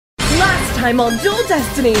time on Dual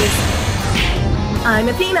Destinies! I'm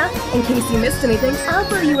Athena. In case you missed anything, I'll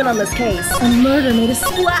fill you in on this case. A murder made a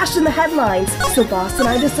splash in the headlines, so Boss and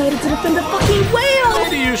I decided to defend the fucking whale!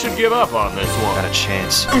 Maybe you should give up on this one. Not a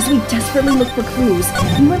chance. As we desperately looked for clues,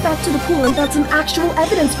 we went back to the pool and found some actual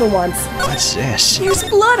evidence for once. What's this? There's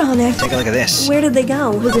blood on it! Take a look at this. Where did they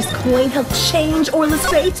go? Will this coin help change Orla's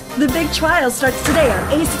fate? The big trial starts today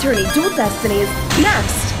on Ace Attorney Dual Destinies.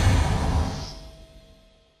 Next!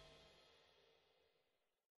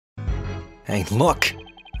 Hey, look!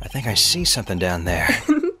 I think I see something down there.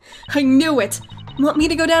 I knew it! Want me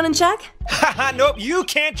to go down and check? Haha, nope, you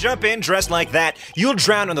can't jump in dressed like that. You'll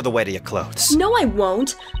drown under the weight of your clothes. No, I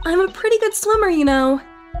won't. I'm a pretty good swimmer, you know.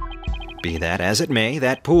 Be that as it may,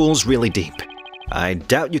 that pool's really deep. I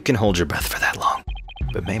doubt you can hold your breath for that long.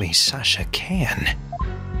 But maybe Sasha can.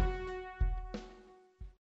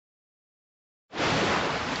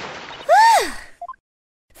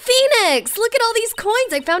 Phoenix! Look at all these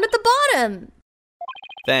coins I found at the bottom!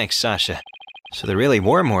 Thanks, Sasha. So there really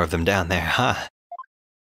were more of them down there, huh?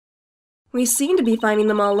 We seem to be finding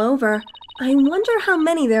them all over. I wonder how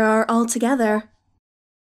many there are altogether.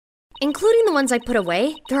 Including the ones I put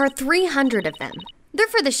away, there are 300 of them. They're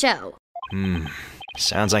for the show.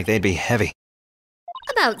 Sounds like they'd be heavy.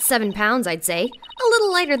 About 7 pounds, I'd say. A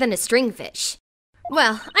little lighter than a stringfish.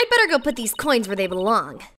 Well, I'd better go put these coins where they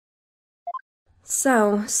belong.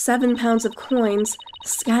 So, 7 pounds of coins,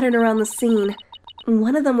 scattered around the scene.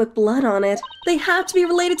 One of them with blood on it. They have to be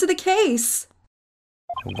related to the case!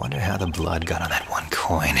 I wonder how the blood got on that one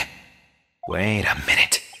coin. Wait a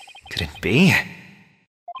minute. Could it be?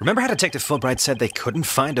 Remember how Detective Fulbright said they couldn't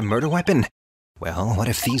find a murder weapon? Well, what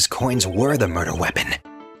if these coins were the murder weapon?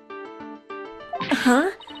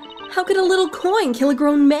 Huh? How could a little coin kill a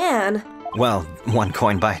grown man? Well, one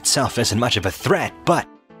coin by itself isn't much of a threat, but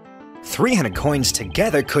 300 coins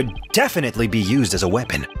together could definitely be used as a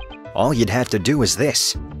weapon. All you'd have to do is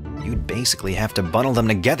this. You'd basically have to bundle them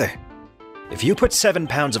together. If you put 7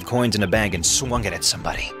 pounds of coins in a bag and swung it at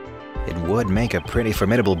somebody, it would make a pretty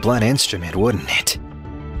formidable blunt instrument, wouldn't it?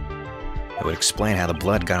 It would explain how the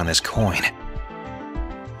blood got on this coin.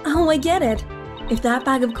 Oh, I get it. If that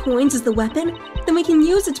bag of coins is the weapon, then we can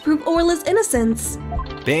use it to prove Orla's innocence.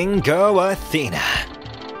 Bingo, Athena!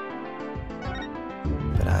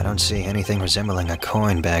 But I don't see anything resembling a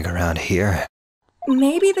coin bag around here.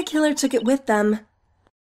 Maybe the killer took it with them.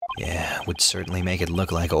 Yeah, would certainly make it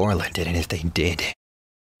look like Orla did it if they did.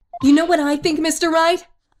 You know what I think, Mr. Wright?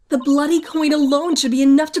 The bloody coin alone should be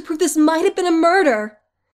enough to prove this might have been a murder.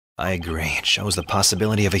 I agree. It shows the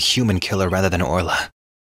possibility of a human killer rather than Orla.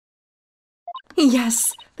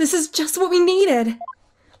 Yes, this is just what we needed.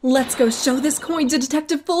 Let's go show this coin to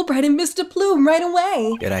Detective Fulbright and Miss dePlume right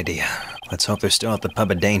away. Good idea. Let's hope they're still at the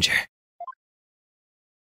pub of danger.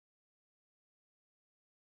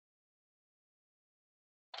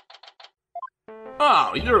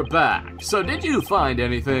 Oh, you're back. So did you find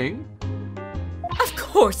anything? Of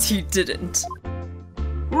course he didn't.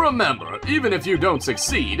 Remember, even if you don't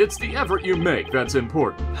succeed, it's the effort you make that's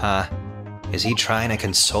important. Huh? Is he trying to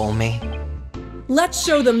console me? Let's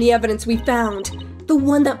show them the evidence we found. The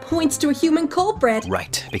one that points to a human culprit.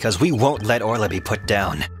 Right, because we won't let Orla be put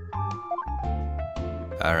down.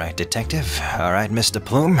 Alright, Detective. Alright, Miss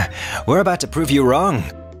dePlume. We're about to prove you wrong.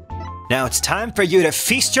 Now it's time for you to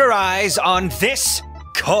feast your eyes on this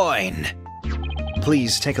coin.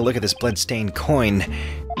 Please take a look at this blood-stained coin.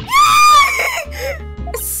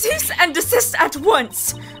 Cease and desist at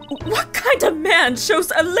once! What kind of man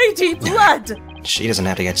shows a lady blood? She doesn't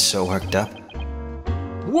have to get so worked up.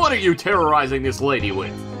 What are you terrorizing this lady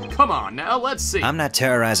with? Come on now, let's see. I'm not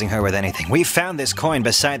terrorizing her with anything. We found this coin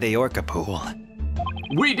beside the Orca pool.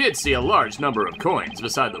 We did see a large number of coins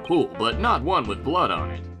beside the pool, but not one with blood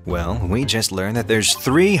on it. Well, we just learned that there's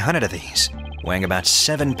 300 of these, weighing about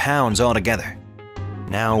 7 pounds altogether.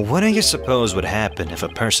 Now, what do you suppose would happen if a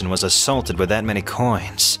person was assaulted with that many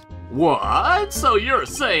coins? What? So you're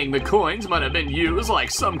saying the coins might have been used like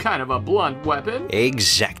some kind of a blunt weapon?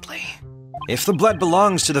 Exactly. If the blood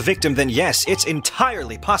belongs to the victim, then yes, it's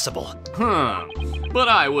entirely possible. But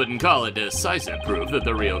I wouldn't call it decisive proof that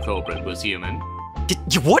the real culprit was human.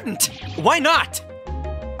 You wouldn't? Why not?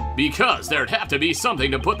 Because there'd have to be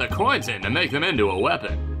something to put the coins in to make them into a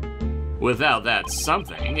weapon. Without that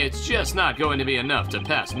something, it's just not going to be enough to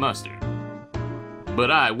pass muster.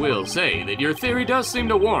 But I will say that your theory does seem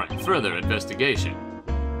to warrant further investigation.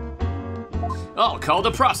 I'll call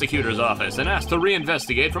the prosecutor's office and ask to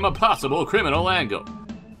reinvestigate from a possible criminal angle.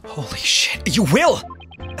 Holy shit, you will!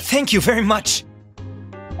 Thank you very much!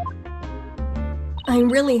 I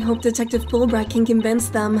really hope Detective Fulbright can convince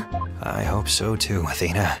them. I hope so too,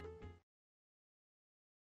 Athena.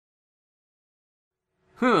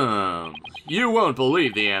 You won't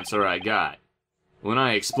believe the answer I got when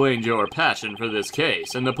I explained your passion for this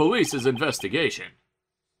case and the police's investigation.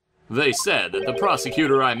 They said that the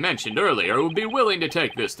prosecutor I mentioned earlier would be willing to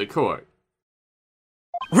take this to court.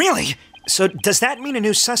 Really? So does that mean a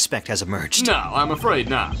new suspect has emerged? No, I'm afraid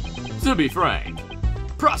not. To be frank,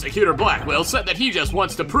 Prosecutor Blackquill said that he just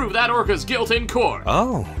wants to prove that orca's guilt in court.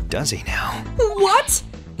 Oh, does he now? What?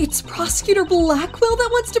 It's Prosecutor Blackquill that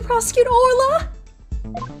wants to prosecute Orla?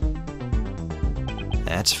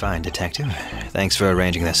 That's fine, Detective. Thanks for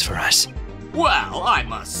arranging this for us. Well, I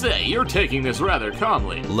must say, you're taking this rather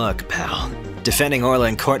calmly. Look, pal. Defending Orla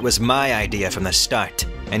in court was my idea from the start.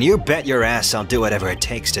 And you bet your ass I'll do whatever it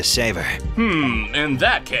takes to save her. In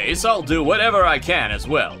that case, I'll do whatever I can as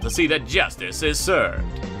well to see that justice is served.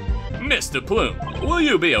 Miss dePlume, will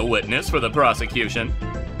you be a witness for the prosecution?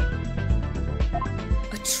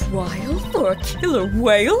 A trial for a killer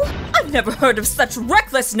whale? I've never heard of such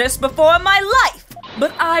recklessness before in my life!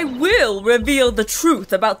 But I will reveal the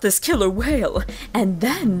truth about this killer whale, and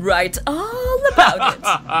then write all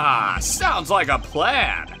about it. Sounds like a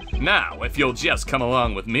plan. Now, if you'll just come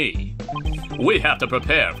along with me. We have to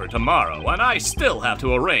prepare for tomorrow, and I still have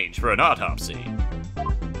to arrange for an autopsy.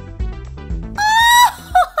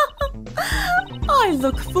 I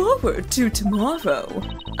look forward to tomorrow.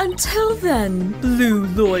 Until then, blue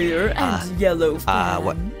lawyer and yellow fan.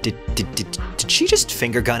 What? Did she just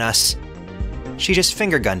finger gun us? She just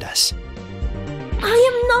finger gunned us.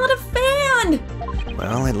 I am not a fan!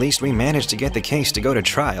 Well, at least we managed to get the case to go to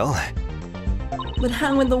trial. But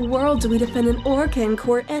how in the world do we defend an orca in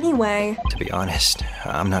court anyway? To be honest,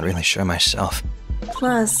 I'm not really sure myself.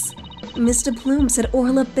 Plus, Miss dePlume said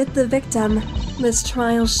Orla bit the victim. This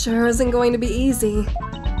trial sure isn't going to be easy.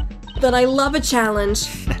 But I love a challenge.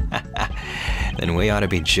 Then we ought to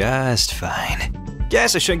be just fine.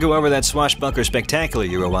 Guess I should go over that swashbuckler spectacular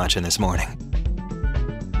you were watching this morning.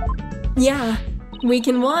 Yeah, we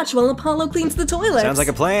can watch while Apollo cleans the toilets. Sounds like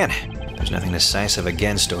a plan. There's nothing decisive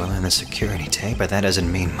against Orla in the security tape, but that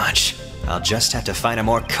doesn't mean much. I'll just have to find a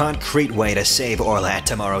more concrete way to save Orla at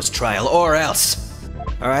tomorrow's trial, or else.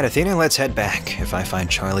 Alright, Athena, let's head back. If I find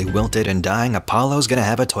Charlie wilted and dying, Apollo's gonna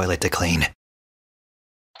have a toilet to clean.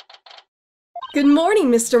 Good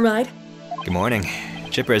morning, Mr. Wright. Good morning.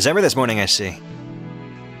 Chipper as ever this morning, I see.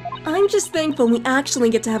 I'm just thankful we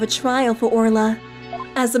actually get to have a trial for Orla.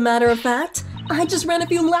 As a matter of fact, I just ran a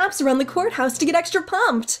few laps around the courthouse to get extra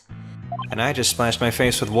pumped. And I just splashed my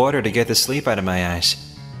face with water to get the sleep out of my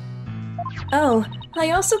eyes. Oh,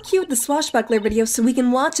 I also queued the swashbuckler video so we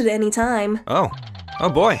can watch it at any time. Oh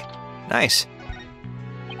boy, nice.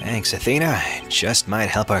 Thanks, Athena. It just might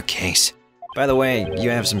help our case. By the way, you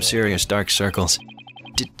have some serious dark circles.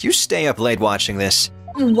 Did you stay up late watching this?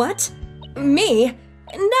 What? Me?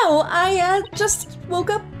 No, I just woke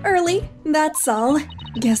up early, that's all.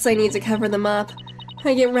 Guess I need to cover them up.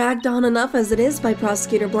 I get ragged on enough as it is by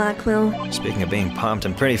Prosecutor Blackquill. Speaking of being pumped,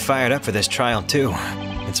 I'm pretty fired up for this trial too.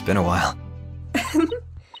 It's been a while.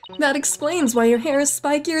 That explains why your hair is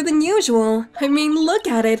spikier than usual. I mean, look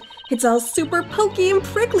at it. It's all super pokey and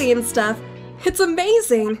prickly and stuff. It's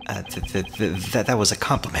amazing. That was a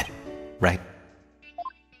compliment, right?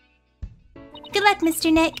 Good luck,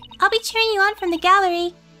 Mr. Nick. I'll be cheering you on from the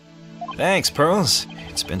gallery. Thanks, Pearls.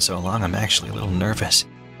 It's been so long, I'm actually a little nervous.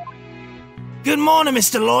 Good morning,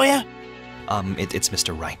 Mr. Lawyer. It's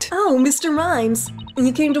Mr. Wright. Oh, Mr. Rhymes.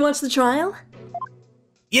 You came to watch the trial?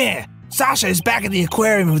 Yeah, Sasha is back at the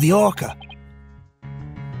aquarium with the orca.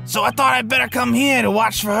 So I thought I'd better come here to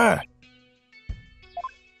watch for her.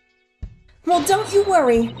 Well, don't you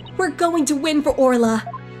worry. We're going to win for Orla.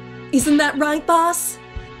 Isn't that right, boss?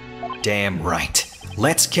 Damn right.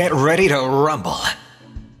 Let's get ready to rumble.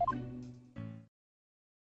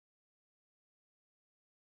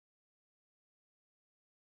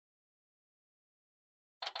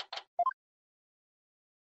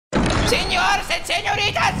 Señores and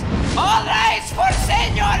señoritas, all rise for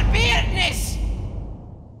Señor Viernes!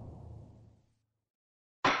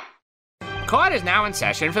 Court is now in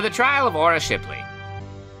session for the trial of Orla Shipley.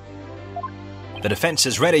 The defense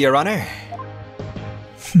is ready, Your Honor.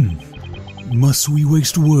 Must we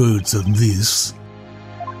waste words on this?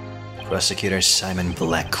 Prosecutor Simon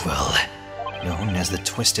Blackquill. Known as the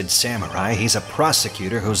Twisted Samurai, he's a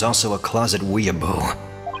prosecutor who's also a closet weeaboo.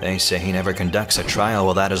 They say he never conducts a trial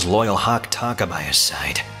without his loyal Hawk Tonka by his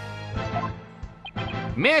side.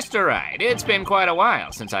 Mr. Wright, it's been quite a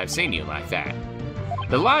while since I've seen you like that.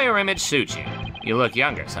 The lawyer image suits you. You look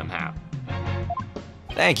younger somehow.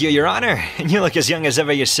 Thank you, Your Honor. And you look as young as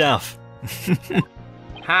ever yourself.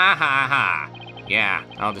 Ha ha ha. Yeah,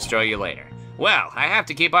 I'll destroy you later. Well, I have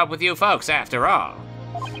to keep up with you folks after all.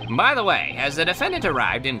 By the way, has the defendant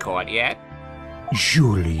arrived in court yet?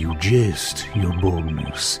 Surely you jest, Your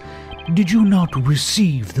Boldness. Did you not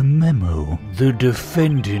receive the memo? The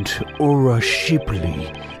defendant, Orla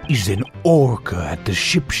Shipley, is an orca at the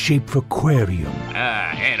ship-shaped aquarium.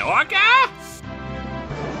 An orca?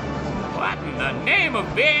 What in the name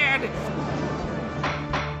of beard?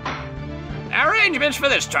 Arrangements for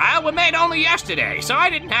this trial were made only yesterday, so I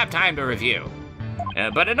didn't have time to review.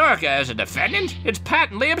 But an orca as a defendant? It's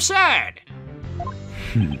patently absurd.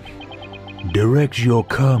 Direct your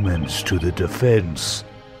comments to the defense.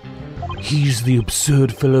 He's the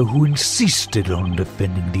absurd fellow who insisted on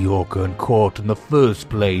defending the orca in court in the first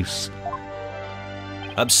place.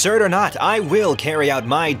 Absurd or not, I will carry out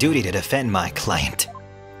my duty to defend my client.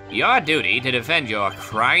 Your duty to defend your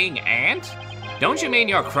crying aunt? Don't you mean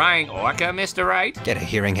your crying orca, Mr. Wright? Get a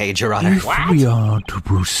hearing aid, Your Honor. If we are to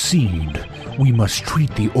proceed, we must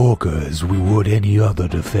treat the orca as we would any other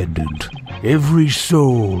defendant. Every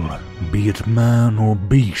soul, be it man or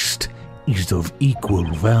beast, is of equal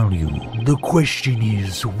value. The question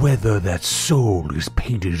is whether that soul is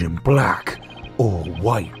painted in black or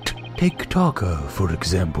white. Take Taka, for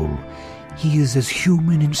example. He is as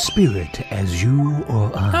human in spirit as you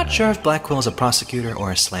or I. Not sure if Blackquill is a prosecutor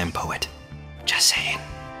or a slam poet. Just saying.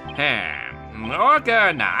 Orca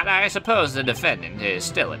or not, I suppose the defendant is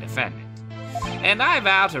still a defendant. And I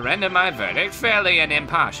vow to render my verdict fairly and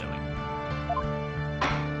impartially.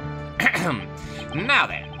 Now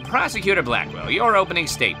then, Prosecutor Blackquill, your opening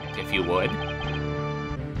statement, if you would.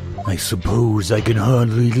 I suppose I can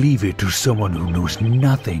hardly leave it to someone who knows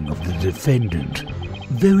nothing of the defendant.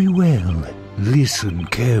 Very well, listen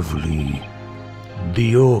carefully.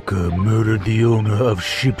 The orca murdered the owner of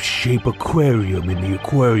Ship-Shape Aquarium in the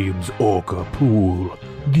aquarium's orca pool.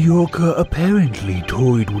 The orca apparently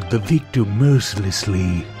toyed with the victim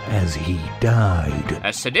mercilessly as he died.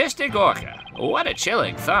 A sadistic orca? What a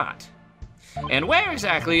chilling thought. And where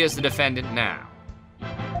exactly is the defendant now?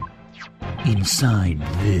 Inside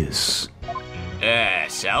this.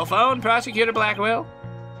 Cell phone, Prosecutor Blackquill?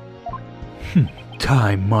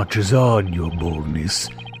 Time marches on, Your Boldness.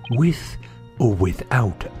 With or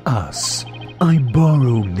without us. I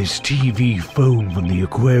borrowed this TV phone from the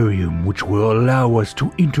aquarium, which will allow us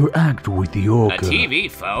to interact with the orca. A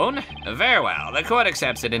TV phone? Very well, the court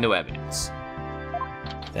accepts it into evidence.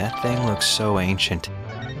 That thing looks so ancient.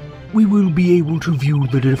 We will be able to view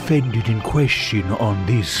the defendant in question on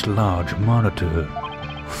this large monitor.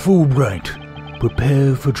 Fulbright,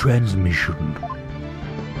 prepare for transmission.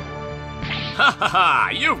 Ha ha ha!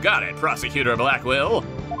 You've got it, Prosecutor Blackquill!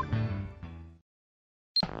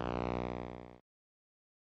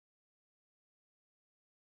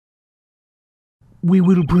 We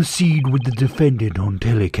will proceed with the defendant on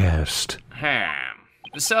telecast.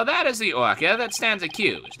 So that is the orca that stands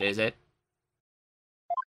accused, is it?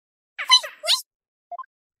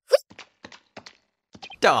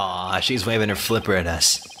 Aw, she's waving her flipper at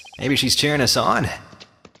us. Maybe she's cheering us on.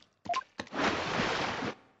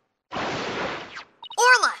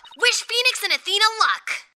 Orla, wish Phoenix and Athena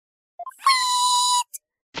luck!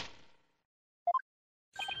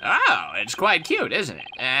 Oh, it's quite cute, isn't it?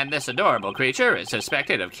 And this adorable creature is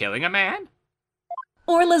suspected of killing a man?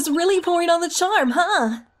 Orla's really pouring on the charm,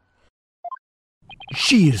 huh?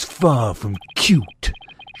 She is far from cute.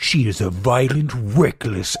 She is a violent,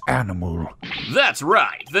 reckless animal. That's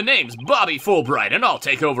right. The name's Bobby Fulbright, and I'll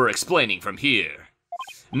take over explaining from here.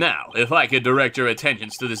 Now, if I could direct your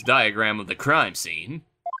attentions to this diagram of the crime scene.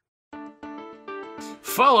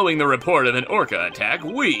 Following the report of an orca attack,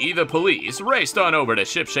 we, the police, raced on over to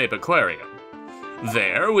Ship-Shape Aquarium.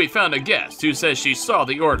 There, we found a guest who says she saw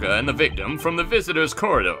the orca and the victim from the visitor's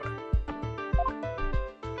corridor.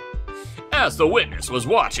 As the witness was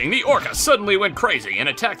watching, the orca suddenly went crazy and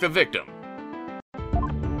attacked the victim.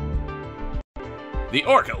 The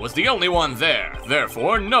orca was the only one there,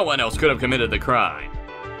 therefore no one else could have committed the crime.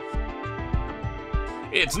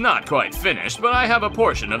 It's not quite finished, but I have a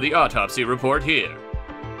portion of the autopsy report here.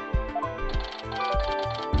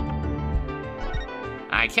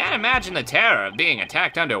 I can't imagine the terror of being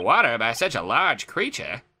attacked underwater by such a large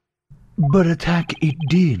creature. But attack it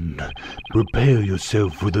did. Prepare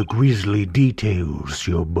yourself for the grisly details,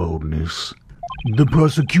 Your Boldness. The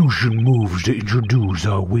prosecution moves to introduce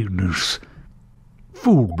our witness.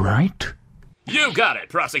 Fulbright? You got it,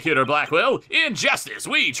 Prosecutor Blackquill. In justice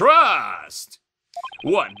we trust.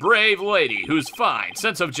 One brave lady whose fine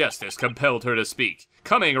sense of justice compelled her to speak.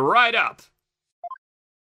 Coming right up.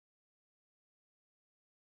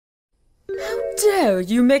 How dare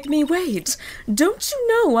you make me wait? Don't you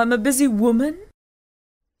know I'm a busy woman?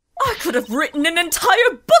 I could have written an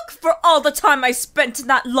entire book for all the time I spent in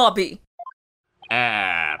that lobby.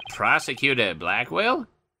 Prosecutor Blackquill?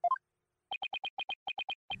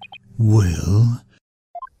 Well?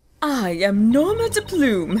 I am Norma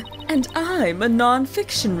dePlume, and I'm a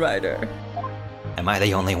non-fiction writer. Am I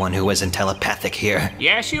the only one who isn't telepathic here?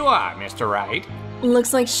 Yes, you are, Mr. Wright.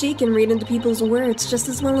 Looks like she can read into people's words just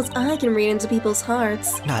as well as I can read into people's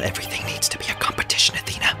hearts. Not everything needs to be a competition,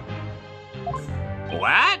 Athena.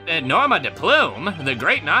 What? Norma dePlume? The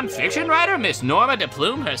great non-fiction writer, Miss Norma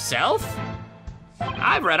dePlume herself?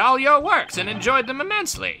 I've read all your works and enjoyed them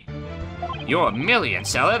immensely. Your million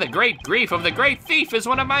seller, The Great Grief of the Great Thief, is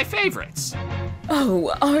one of my favorites.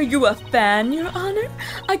 Oh, are you a fan, Your Honor?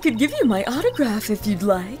 I could give you my autograph if you'd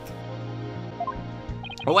like.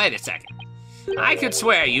 Wait a second. I could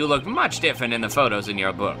swear you look much different in the photos in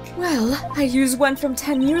your book. Well, I use one from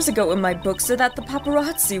 10 years ago in my book so that the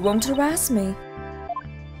paparazzi won't harass me.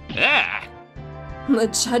 Yeah. The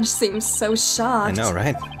judge seems so shocked. I know,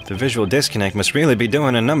 right? The visual disconnect must really be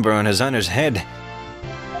doing a number on his honor's head.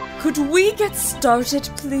 Could we get started,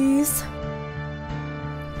 please?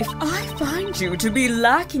 If I find you to be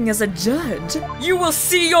lacking as a judge, you will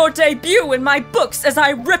see your debut in my books as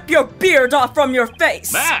I rip your beard off from your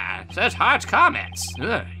face! Such harsh comments.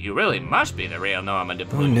 You really must be the real Norma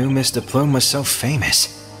dePlume. Who knew Miss dePlume was so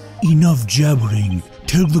famous? Enough jabbering.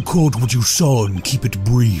 Tell the court what you saw and keep it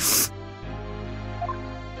brief.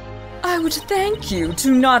 I would thank you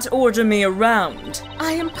to not order me around.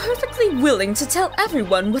 I am perfectly willing to tell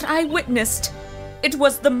everyone what I witnessed. It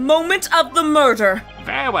was the moment of the murder.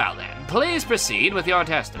 Very well then. Please proceed with your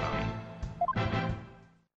testimony.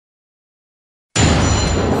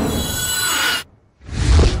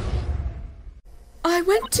 I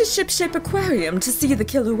went to Shipshape Aquarium to see the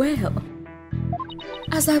killer whale.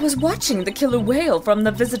 As I was watching the killer whale from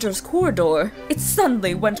the visitor's corridor, it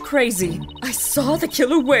suddenly went crazy. I saw the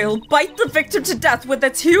killer whale bite the victim to death with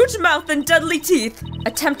its huge mouth and deadly teeth.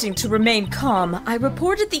 Attempting to remain calm, I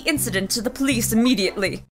reported the incident to the police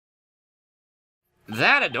immediately.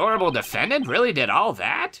 That adorable defendant really did all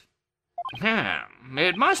that?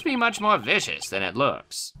 It must be much more vicious than it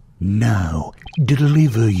looks. Now,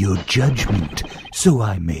 deliver your judgment, so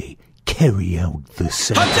I may carry out the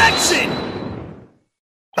sentence. Objection!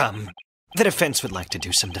 The defense would like to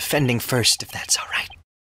do some defending first, if that's all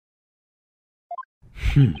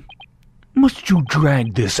right. Must you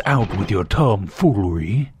drag this out with your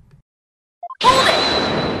tomfoolery? Hold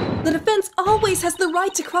it! The defense always has the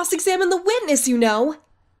right to cross-examine the witness, you know.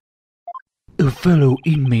 A fellow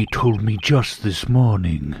inmate told me just this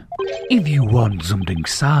morning. If you want something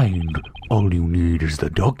signed, all you need is the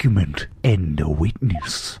document and a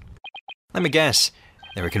witness. Let me guess.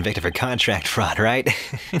 They were convicted for contract fraud, right?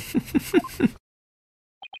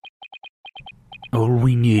 All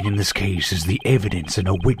we need in this case is the evidence and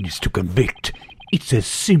a witness to convict. It's as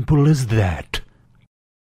simple as that.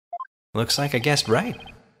 Looks like I guessed right.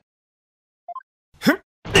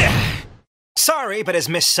 Sorry, but as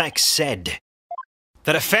Miss Cykes said,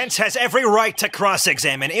 the defense has every right to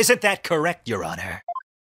cross-examine. Isn't that correct, Your Honor?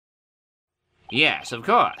 Yes, of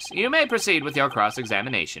course. You may proceed with your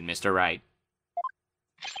cross-examination, Mr. Wright.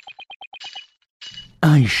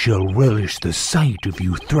 I shall relish the sight of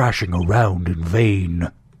you thrashing around in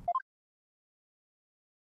vain.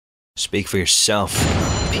 Speak for yourself,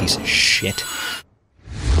 piece of shit.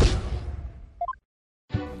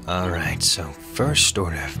 Alright, so first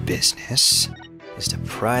order of business is to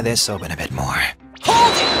pry this open a bit more.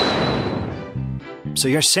 Hold it! So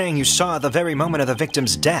you're saying you saw the very moment of the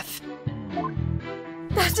victim's death?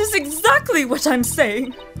 That is exactly what I'm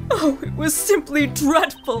saying. Oh, it was simply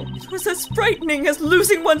dreadful. It was as frightening as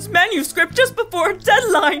losing one's manuscript just before a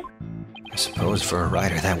deadline. I suppose for a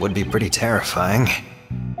writer that would be pretty terrifying.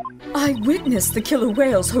 I witnessed the killer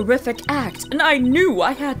whale's horrific act, and I knew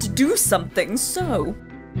I had to do something, so...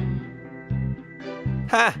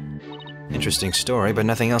 Ha! Interesting story, but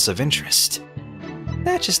nothing else of interest.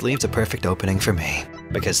 That just leaves a perfect opening for me,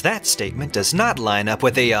 because that statement does not line up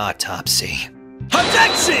with the autopsy.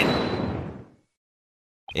 Objection!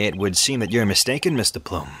 It would seem that you're mistaken, Miss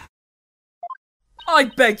dePlume. I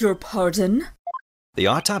beg your pardon? The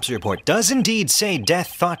autopsy report does indeed say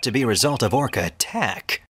death thought to be a result of orca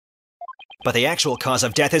attack. But the actual cause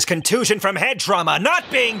of death is contusion from head trauma, not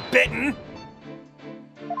being bitten!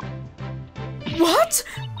 What?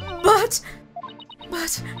 But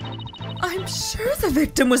I'm sure the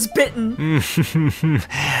victim was bitten.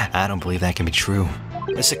 I don't believe that can be true.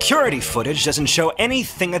 The security footage doesn't show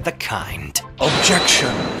anything of the kind.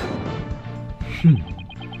 Objection!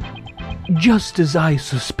 Just as I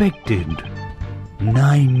suspected.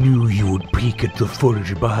 I knew you would peek at the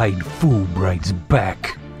footage behind Fulbright's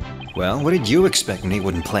back. Well, what did you expect when he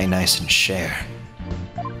wouldn't play nice and share?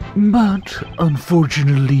 But,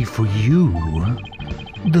 unfortunately for you,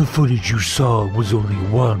 the footage you saw was only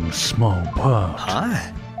one small part.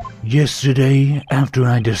 Huh? Yesterday, after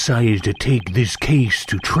I decided to take this case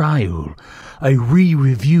to trial, I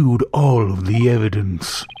re-reviewed all of the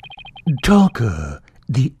evidence. Talker,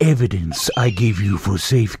 the evidence I gave you for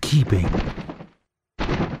safekeeping.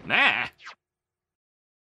 Nah.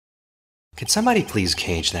 Could somebody please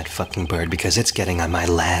cage that fucking bird because it's getting on my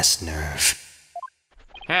last nerve?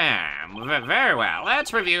 Very well.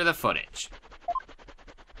 Let's review the footage.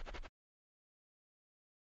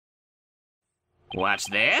 Watch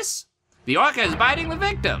this. The orca is biting the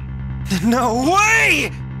victim. No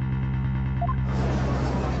way!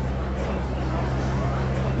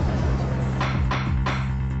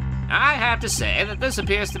 I have to say that this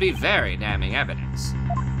appears to be very damning evidence.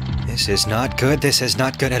 This is not good. This is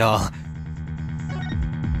not good at all.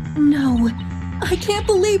 No, I can't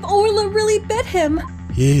believe Orla really bit him.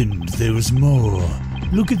 And there's more.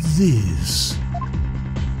 Look at this.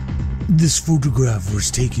 This photograph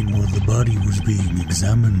was taken while the body was being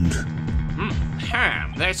examined.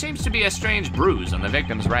 There seems to be a strange bruise on the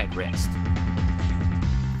victim's right wrist.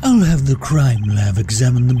 I'll have the crime lab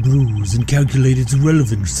examine the bruise and calculate its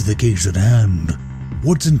relevance to the case at hand.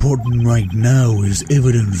 What's important right now is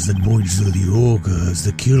evidence that points to the orca as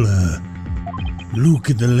the killer. Look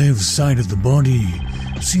at the left side of the body.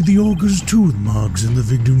 See the orca's tooth marks in the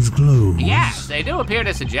victim's clothes? Yes, they do appear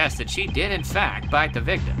to suggest that she did in fact bite the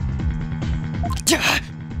victim.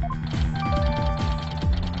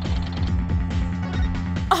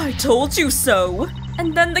 I told you so!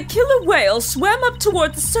 And then the killer whale swam up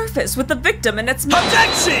toward the surface with the victim in its mouth.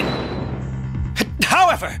 Objection!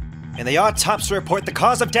 However, in the autopsy report, the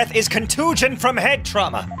cause of death is contusion from head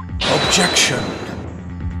trauma. Objection!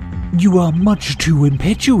 You are much too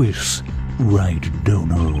impetuous, right,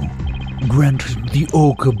 Dono? Granted, the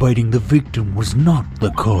orca biting the victim was not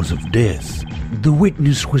the cause of death. The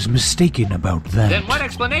witness was mistaken about that. Then what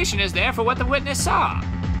explanation is there for what the witness saw?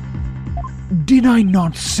 Did I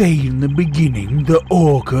not say in the beginning the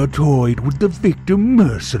orca toyed with the victim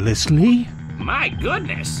mercilessly? My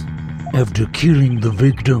goodness! After killing the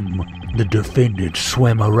victim, the defendant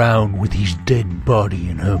swam around with his dead body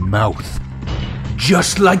in her mouth.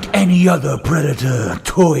 Just like any other predator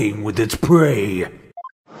toying with its prey.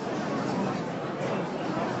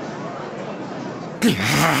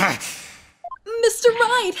 Mr.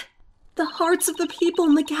 Wright! The hearts of the people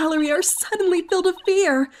in the gallery are suddenly filled with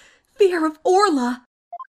fear. Fear of Orla.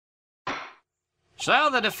 So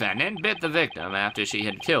the defendant bit the victim after she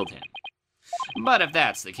had killed him. But if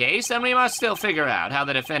that's the case, then we must still figure out how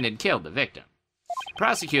the defendant killed the victim.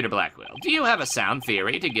 Prosecutor Blackquill, do you have a sound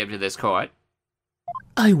theory to give to this court?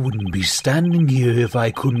 I wouldn't be standing here if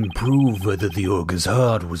I couldn't prove whether the orca's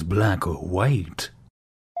heart was black or white.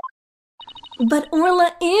 But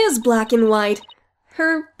Orla is black and white.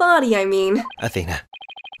 Her body, I mean. Athena,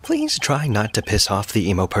 please try not to piss off the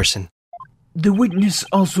emo person. The witness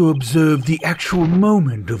also observed the actual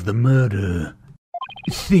moment of the murder.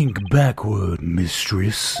 Think backward,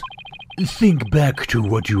 mistress. Think back to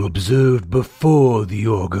what you observed before the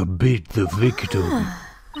orca bit the victim.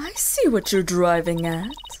 I see what you're driving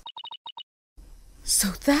at. So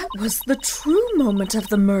that was the true moment of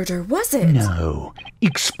the murder, was it? No.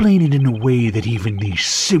 Explain it in a way that even these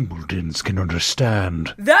simpletons can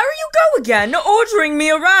understand. There you go again, ordering me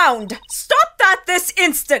around! Stop that this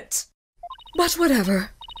instant! But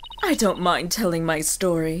whatever. I don't mind telling my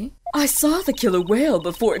story. I saw the killer whale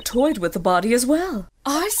before it toyed with the body as well.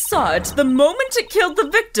 I saw it the moment it killed the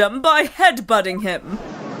victim by headbutting him.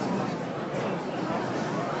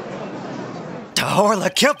 Orla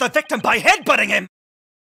killed the victim by headbutting him!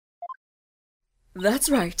 That's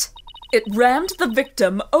right. It rammed the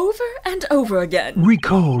victim over and over again.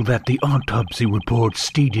 Recall that the autopsy report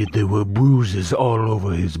stated there were bruises all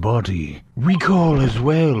over his body. Recall as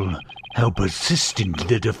well how persistent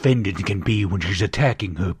the defendant can be when she's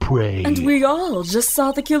attacking her prey. And we all just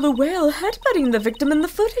saw the killer whale headbutting the victim in the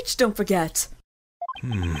footage, don't forget.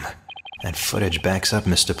 That footage backs up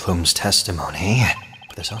Mr. Plume's testimony.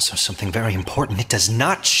 But there's also something very important it does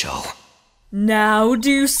not show. Now,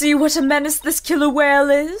 do you see what a menace this killer whale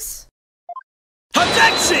is?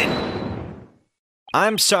 Objection!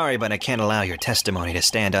 I'm sorry, but I can't allow your testimony to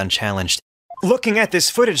stand unchallenged. Looking at this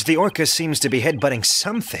footage, the orca seems to be headbutting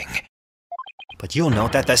something. But you'll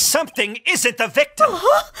note that the something isn't the victim!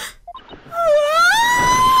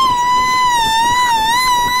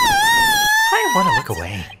 I want to look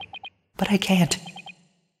away, but I can't.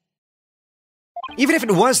 Even if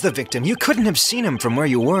it was the victim, you couldn't have seen him from where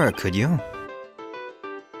you were, could you?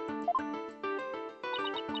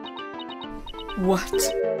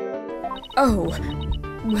 What? Oh,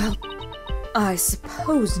 well, I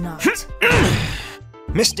suppose not.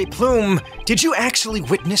 Miss dePlume, did you actually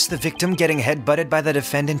witness the victim getting headbutted by the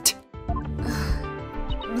defendant?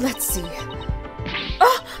 Let's see.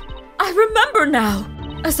 Ah! I remember now!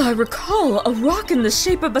 As I recall, a rock in the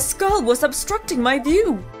shape of a skull was obstructing my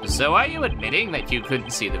view. So are you admitting that you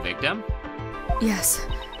couldn't see the victim? Yes.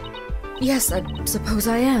 Yes, I suppose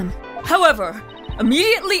I am. However,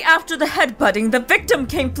 immediately after the headbutting, the victim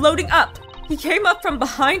came floating up. He came up from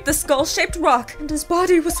behind the skull-shaped rock, and his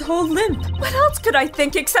body was all limp. What else could I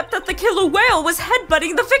think except that the killer whale was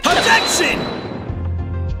headbutting the victim? Objection!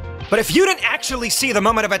 But if you didn't actually see the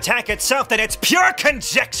moment of attack itself, then it's pure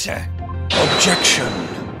conjecture! Objection!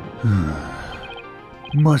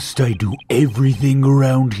 Must I do everything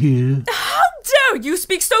around here? How dare you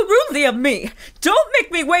speak so rudely of me! Don't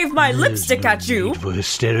make me wave my lipstick at you! Need for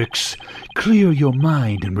hysterics. Clear your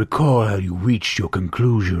mind and recall how you reached your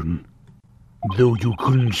conclusion. Though you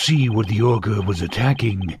couldn't see what the orca was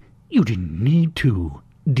attacking, you didn't need to,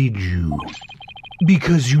 did you?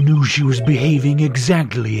 Because you knew she was behaving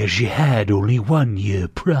exactly as she had only 1 year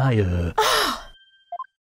prior.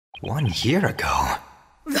 1 year ago?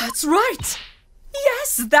 That's right!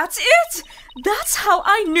 Yes, that's it! That's how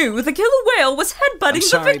I knew the killer whale was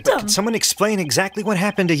headbutting the victim! But can someone explain exactly what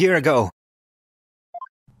happened a year ago?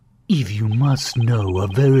 If you must know, a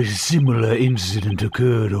very similar incident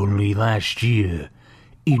occurred only last year,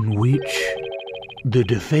 in which the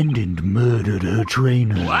defendant murdered her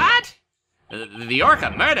trainer. What? The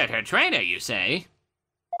orca murdered her trainer, you say?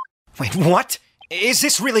 Wait, what? Is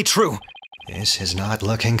this really true? This is not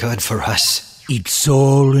looking good for us. It's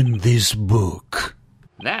all in this book.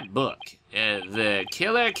 That book, The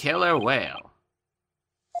Killer Whale.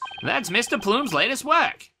 That's Miss dePlume's latest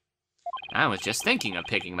work. I was just thinking of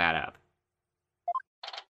picking that up.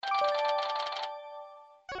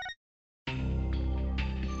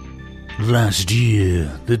 Last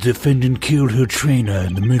year, the defendant killed her trainer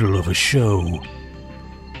in the middle of a show.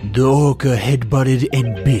 The orca headbutted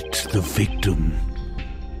and bit the victim.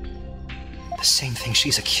 The same thing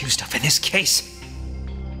she's accused of in this case.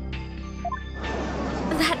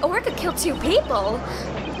 That orca killed 2 people.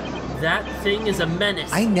 That thing is a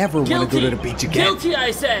menace. I never want to go to the beach again. Guilty,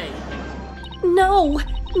 I say! No!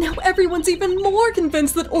 Now everyone's even more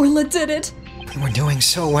convinced that Orla did it! We were doing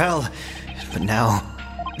so well, but now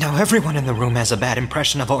everyone in the room has a bad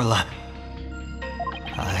impression of Orla.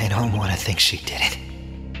 I don't want to think she did it,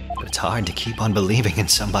 but it's hard to keep on believing in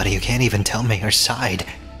somebody who can't even tell me her side.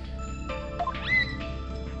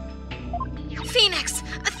 Phoenix!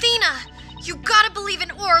 Athena! You gotta believe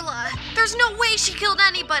in Orla! There's no way she killed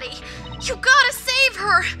anybody! You gotta save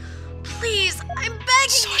her! Please, I'm begging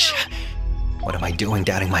Sasha, you! What am I doing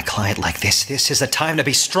doubting my client like this? This is a time to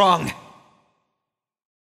be strong!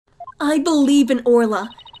 I believe in Orla,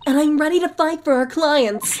 and I'm ready to fight for our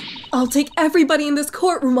clients. I'll take everybody in this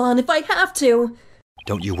courtroom on if I have to.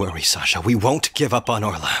 Don't you worry, Sasha. We won't give up on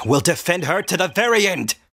Orla. We'll defend her to the very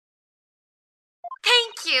end!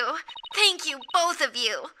 Thank you! Thank you, both of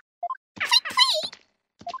you!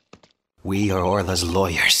 We are Orla's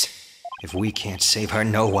lawyers. If we can't save her,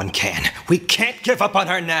 no one can. We can't give up on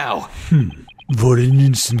her now! For an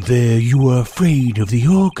instant there, you were afraid of the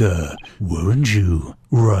orca, weren't you,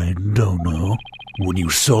 right, Dono? When you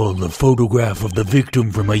saw the photograph of the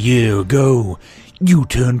victim from a year ago, you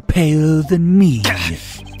turned paler than me.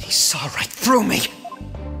 He saw right through me!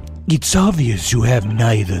 It's obvious you have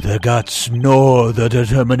neither the guts nor the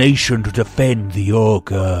determination to defend the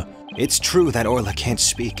orca. It's true that Orla can't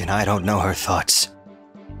speak and I don't know her thoughts.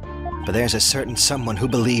 But there's a certain someone who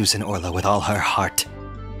believes in Orla with all her heart.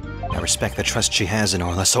 I respect the trust she has in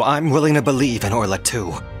Orla, so I'm willing to believe in Orla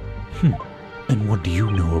too. And what do you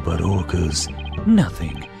know about orcas?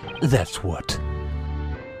 Nothing. That's what.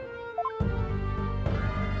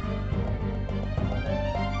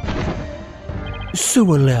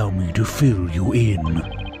 So allow me to fill you in.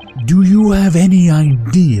 Do you have any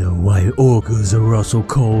idea why orcas are also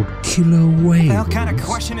called killer whales? What kind of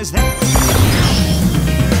question is that?